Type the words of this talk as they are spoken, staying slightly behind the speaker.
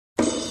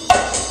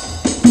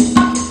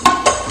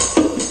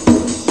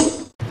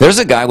There's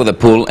a guy with a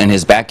pool in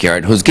his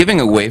backyard who's giving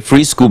away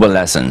free scuba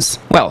lessons.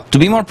 Well, to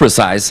be more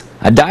precise,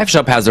 a dive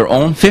shop has their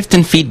own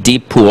 15 feet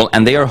deep pool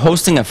and they are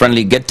hosting a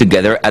friendly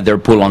get-together at their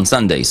pool on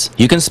Sundays.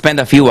 You can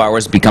spend a few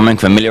hours becoming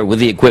familiar with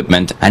the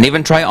equipment and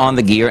even try on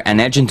the gear and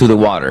edge into the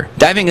water.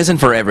 Diving isn't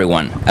for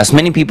everyone, as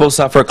many people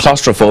suffer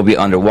claustrophobia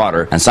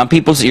underwater and some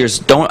people's ears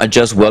don't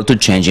adjust well to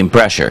changing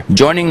pressure.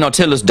 Joining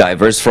Nautilus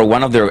divers for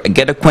one of their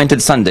Get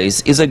Acquainted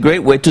Sundays is a great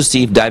way to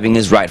see if diving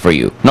is right for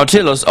you.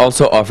 Nautilus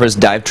also offers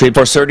dive trips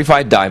for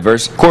certified divers,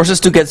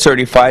 courses to get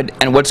certified,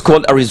 and what's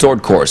called a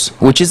resort course,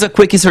 which is a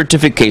quickie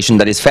certification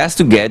that is fast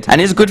to get and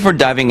is good for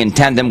diving in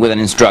tandem with an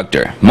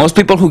instructor. Most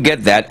people who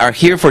get that are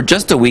here for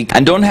just a week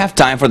and don't have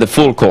time for the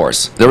full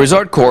course. The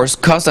resort course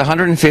costs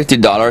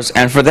 $150,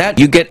 and for that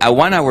you get a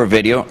 1-hour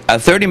video, a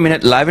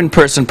 30-minute live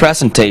in-person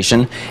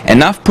presentation,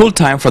 enough pool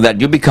time for that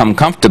you become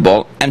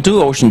comfortable, and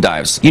 2 ocean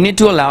dives. You need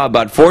to allow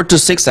about 4 to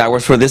 6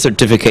 hours for this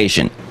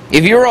certification.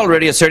 If you're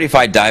already a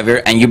certified diver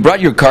and you brought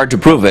your card to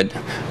prove it,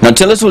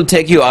 Nautilus will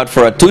take you out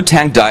for a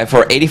 2-tank dive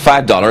for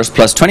 $85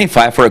 plus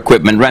 $25 for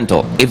equipment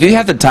rental. If you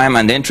have the time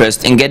and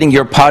interest in getting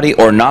your POTI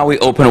or NAUI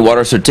open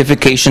water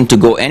certification to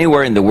go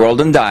anywhere in the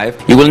world and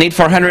dive, you will need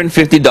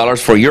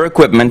 $450 for your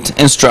equipment,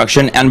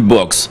 instruction, and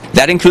books.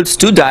 That includes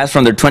 2 dives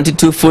from their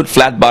 22-foot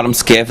flat-bottom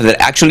skiff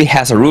that actually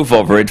has a roof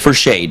over it for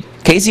shade.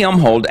 Casey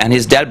Umhold and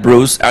his dad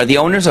Bruce are the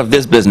owners of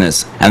this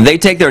business, and they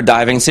take their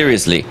diving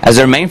seriously, as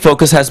their main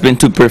focus has been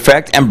to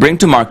perfect and bring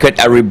to market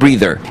a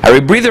rebreather. A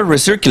rebreather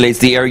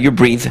recirculates the air you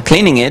breathe,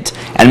 cleaning it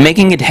and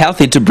making it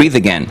healthy to breathe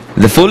again.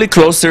 The fully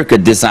closed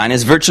circuit design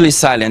is virtually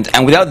silent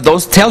and without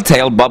those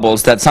telltale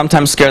bubbles that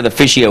sometimes scare the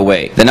fishy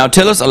away. The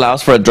Nautilus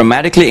allows for a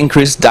dramatically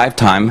increased dive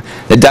time.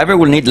 The diver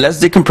will need less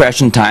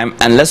decompression time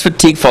and less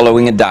fatigue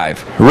following a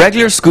dive.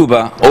 Regular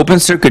scuba, open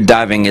circuit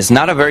diving is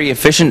not a very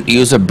efficient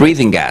use of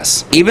breathing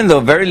gas. Even though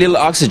very little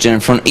oxygen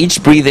from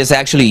each breath is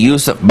actually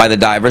used by the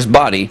diver's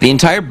body, the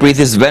entire breath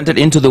is vented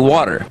into the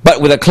water.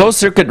 But with a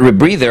closed-circuit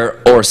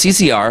rebreather, or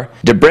CCR,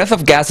 the breath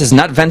of gas is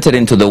not vented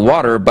into the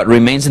water but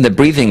remains in the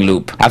breathing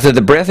loop. After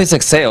the breath is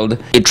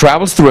exhaled, it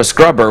travels through a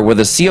scrubber where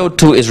the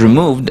CO2 is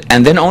removed,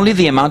 and then only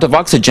the amount of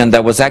oxygen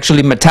that was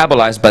actually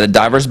metabolized by the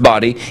diver's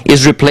body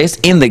is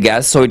replaced in the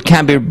gas so it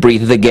can be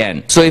breathed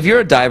again. So if you're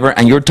a diver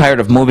and you're tired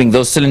of moving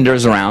those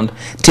cylinders around,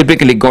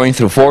 typically going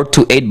through 4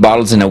 to 8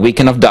 bottles in a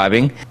weekend of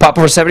diving, pop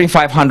over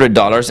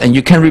 $7,500 and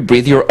you can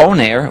rebreathe your own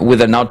air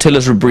with a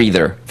Nautilus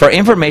rebreather. For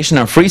information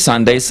on free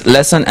Sundays,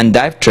 lesson and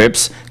dive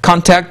trips,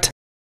 contact